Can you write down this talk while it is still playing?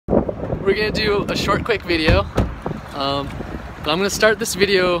we're gonna do a short, quick video. But I'm gonna start this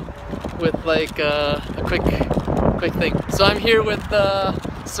video with like a quick thing. So I'm here with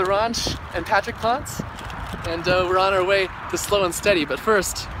Saransh and Ponce, and we're on our way to Slow and Steady. But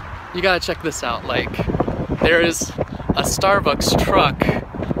first, you gotta check this out. Like, there is a Starbucks truck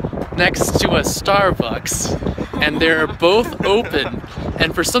next to a Starbucks, and they're both open.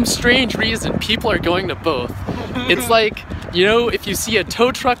 And for some strange reason, people are going to both. It's like, you know, if you see a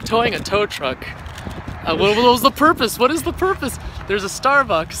tow truck towing a tow truck, what was the purpose? What is the purpose? There's a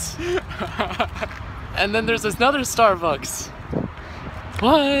Starbucks, and then there's another Starbucks.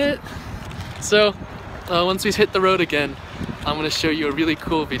 What? So, once we hit the road again, I'm gonna show you a really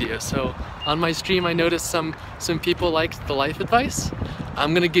cool video. So, on my stream, I noticed some people liked the life advice.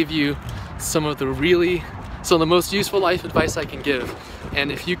 I'm gonna give you some of the most useful life advice I can give.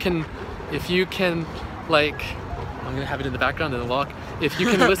 And if you can, like, I'm gonna have it in the background in the vlog. If you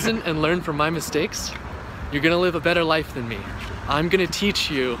can listen and learn from my mistakes, you're gonna live a better life than me. I'm gonna teach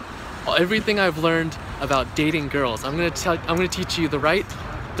you everything I've learned about dating girls. I'm gonna teach you the right,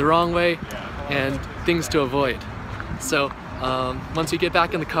 the wrong way, and things to avoid. So once we get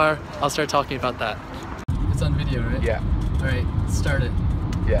back in the car, I'll start talking about that. It's on video, right? Yeah. All right, start it.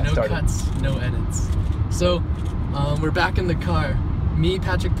 Yeah. No cuts, no edits. So we're back in the car. Me,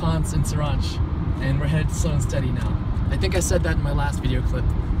 Ponce, and Saransh, and we're headed Slow and Steady now. I think I said that in my last video clip,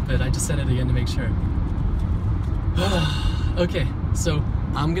 but I just said it again to make sure. Okay, so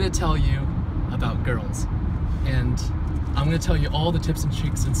I'm gonna tell you about girls, and I'm gonna tell you all the tips and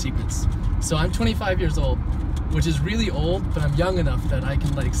tricks and secrets. So I'm 25 years old, which is really old, but I'm young enough that I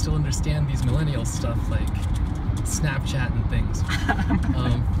can like still understand these millennial stuff like Snapchat and things.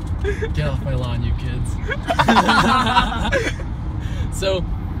 Get off my lawn, you kids. So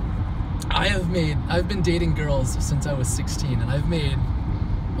I've been dating girls since I was 16, and I've made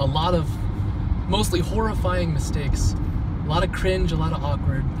a lot of mostly horrifying mistakes, a lot of cringe, a lot of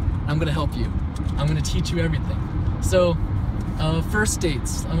awkward. I'm gonna help you. I'm gonna teach you everything. So first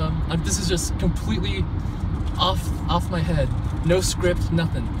dates, this is just completely off my head, no script,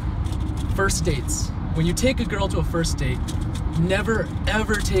 nothing. First dates. When you take a girl to a first date, never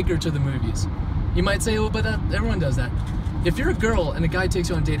ever take her to the movies. You might say, well, but everyone does that. If you're a girl and a guy takes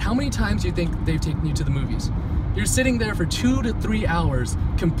you on a date, how many times do you think they've taken you to the movies? You're sitting there for 2 to 3 hours,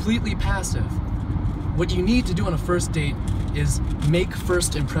 completely passive. What you need to do on a first date is make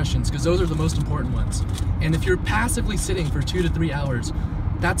first impressions, because those are the most important ones. And if you're passively sitting for 2 to 3 hours,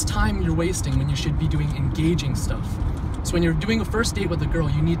 that's time you're wasting when you should be doing engaging stuff. So when you're doing a first date with a girl,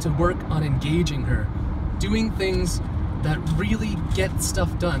 you need to work on engaging her, doing things that really get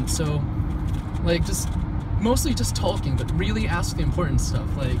stuff done. So, like, mostly just talking, but really ask the important stuff,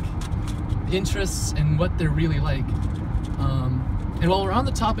 like interests and what they're really like. And while we're on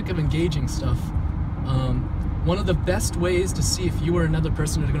the topic of engaging stuff, one of the best ways to see if you or another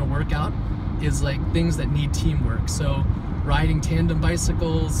person are gonna work out is like things that need teamwork. So riding tandem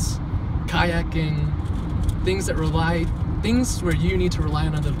bicycles, kayaking, things where you need to rely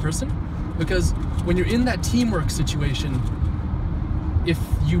on another person. Because when you're in that teamwork situation, if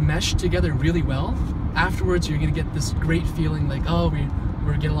you mesh together really well, afterwards you're gonna get this great feeling like, oh,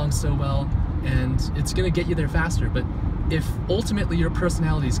 we're getting along so well, and it's gonna get you there faster. But if ultimately your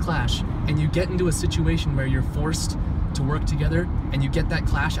personalities clash and you get into a situation where you're forced to work together and you get that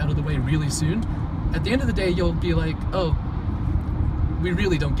clash out of the way really soon, at the end of the day you'll be like, oh, we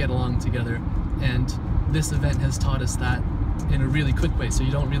really don't get along together, and this event has taught us that in a really quick way, so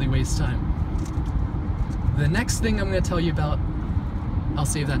you don't really waste time. The next thing I'm going to tell you about, I'll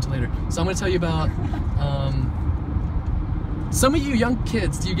save that until later. So I'm going to tell you about some of you young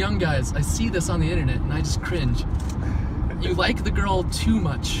kids, you young guys, I see this on the internet and I just cringe. You like the girl too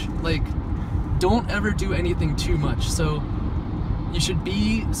much. Like, don't ever do anything too much. So you should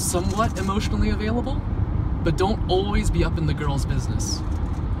be somewhat emotionally available, but don't always be up in the girl's business.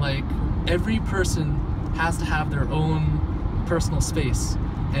 Like, every person has to have their own personal space,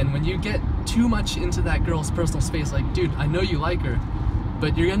 and when you get too much into that girl's personal space, like, dude, I know you like her,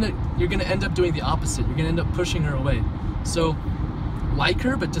 but you're gonna end up doing the opposite. You're gonna end up pushing her away. So like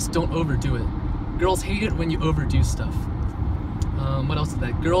her, but just don't overdo it. Girls hate it when you overdo stuff. What else is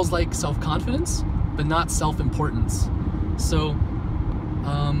that? Girls like self-confidence, but not self-importance. So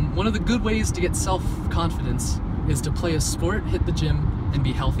one of the good ways to get self-confidence is to play a sport, hit the gym, and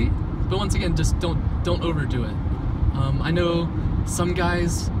be healthy. But once again, just don't overdo it. I know some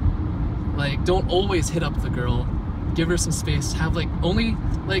guys, like, don't always hit up the girl. Give her some space. Have like only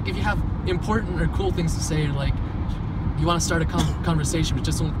like if you have important or cool things to say, or like you want to start a conversation, but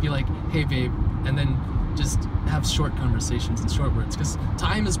just don't be like, hey babe, and then just have short conversations and short words, because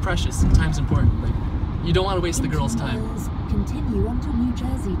time is precious and time's important. Like, you don't want to waste the girl's time. Continue onto New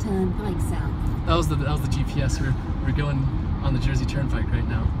Jersey Turnpike South. That was the GPS. We're going on the Jersey Turnpike right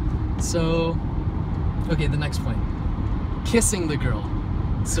now. So, okay, the next point. Kissing the girl.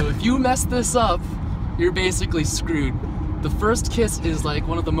 So if you mess this up, you're basically screwed. The first kiss is like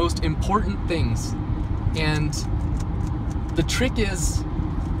one of the most important things. And the trick is,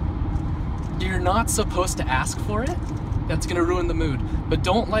 you're not supposed to ask for it. That's gonna ruin the mood. But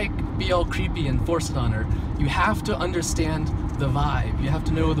don't like be all creepy and force it on her. You have to understand the vibe. You have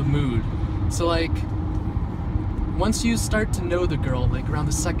to know the mood. So like, once you start to know the girl, like around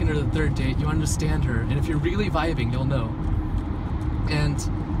the second or the third date, you understand her. And if you're really vibing, you'll know. And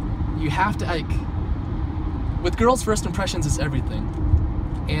you have to, like, with girls, first impressions is everything.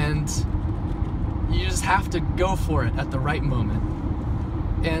 And you just have to go for it at the right moment.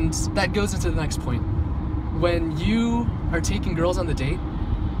 And that goes into the next point. When you are taking girls on the date,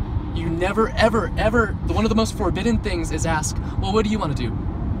 you never, ever, one of the most forbidden things is ask, well, what do you want to do?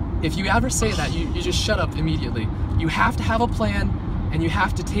 If you ever say that, you just shut up immediately. You have to have a plan, and you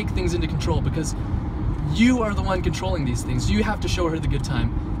have to take things into control, because you are the one controlling these things. You have to show her the good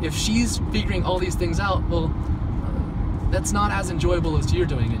time. If she's figuring all these things out, well, that's not as enjoyable as you're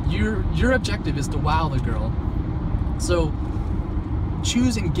doing it. Your objective is to wow the girl. So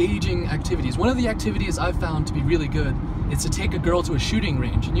choose engaging activities. One of the activities I've found to be really good is to take a girl to a shooting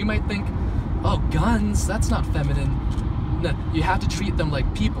range. And you might think, oh, guns, that's not feminine. No, you have to treat them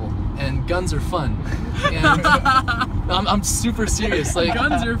like people, and guns are fun. And I'm super serious. Like,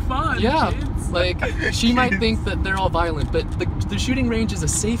 guns are fun. Yeah, kids. Like, she might think that they're all violent, but the shooting range is a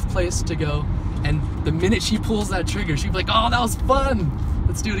safe place to go. And the minute she pulls that trigger, she'll be like, oh, that was fun.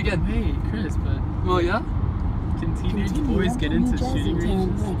 Let's do it again. Hey, Chris, but Well, yeah. can teenage boys get into shooting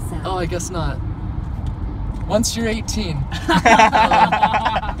ranges? Oh, I guess not. Once you're 18.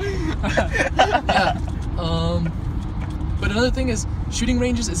 Yeah. But another thing is, shooting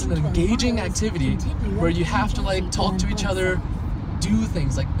ranges is an engaging activity where you have to like talk to each other, do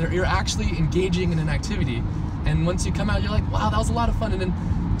things like you're actually engaging in an activity. And once you come out, you're like, wow, that was a lot of fun. And then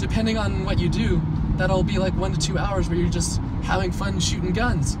depending on what you do, that'll be like 1 to 2 hours where you're just having fun shooting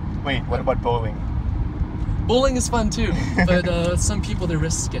guns. Wait, what about bowling? Bowling is fun too, but some people, their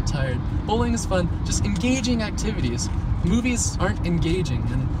wrists get tired. Bowling is fun, just engaging activities. Movies aren't engaging,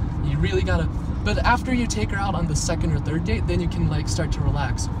 and you really gotta, but after you take her out on the second or third date, then you can like start to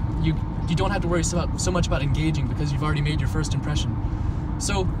relax. You don't have to worry so much about engaging, because you've already made your first impression.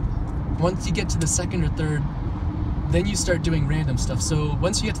 So once you get to the second or third, then you start doing random stuff. So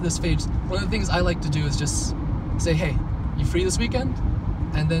once you get to this phase, one of the things I like to do is just say, hey, you free this weekend?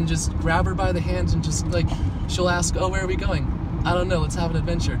 And then just grab her by the hand and just like, she'll ask, oh, where are we going? I don't know, let's have an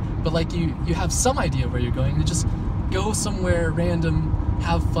adventure. But like you have some idea where you're going. You just go somewhere random,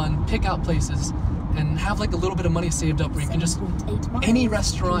 have fun, pick out places, and have like a little bit of money saved up where you can just, any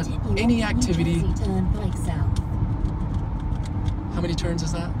restaurant, any activity. How many turns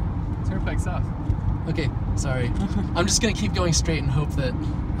is that? Turnpike South. Okay, sorry. I'm just gonna keep going straight and hope that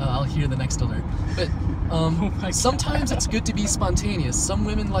I'll hear the next alert. But sometimes it's good to be spontaneous. Some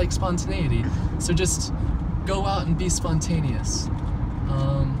women like spontaneity, so just go out and be spontaneous.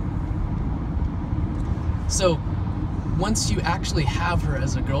 So once you actually have her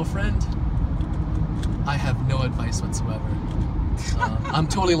as a girlfriend, I have no advice whatsoever. I'm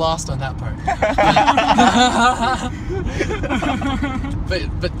totally lost on that part.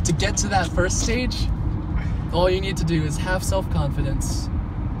 But to get to that first stage, all you need to do is have self-confidence,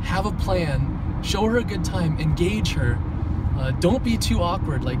 have a plan, show her a good time, engage her. Don't be too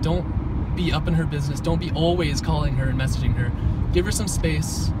awkward. Like, don't be up in her business. Don't be always calling her and messaging her. Give her some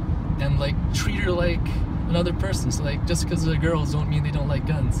space, and like treat her like another person. So like, just because they're girls don't mean they don't like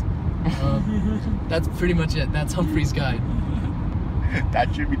guns. That's pretty much it. That's Humphrey's guide.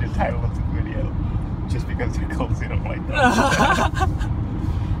 That should be the title of the video. Just because they're girls, they don't like guns.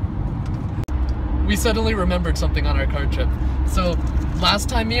 We suddenly remembered something on our car trip. So last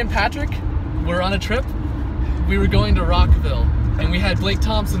time me and Patrick were on a trip, we were going to Rockville, and we had Blake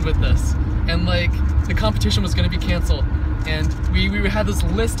Thompson with us, and like the competition was going to be canceled, and we had this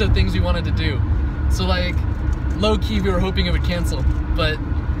list of things we wanted to do. So like low-key we were hoping it would cancel, but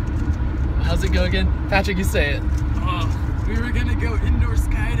how's it go again? Patrick, you say it. We were gonna go indoor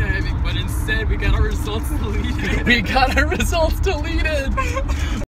skydiving, but instead we got our results deleted. We got our results deleted!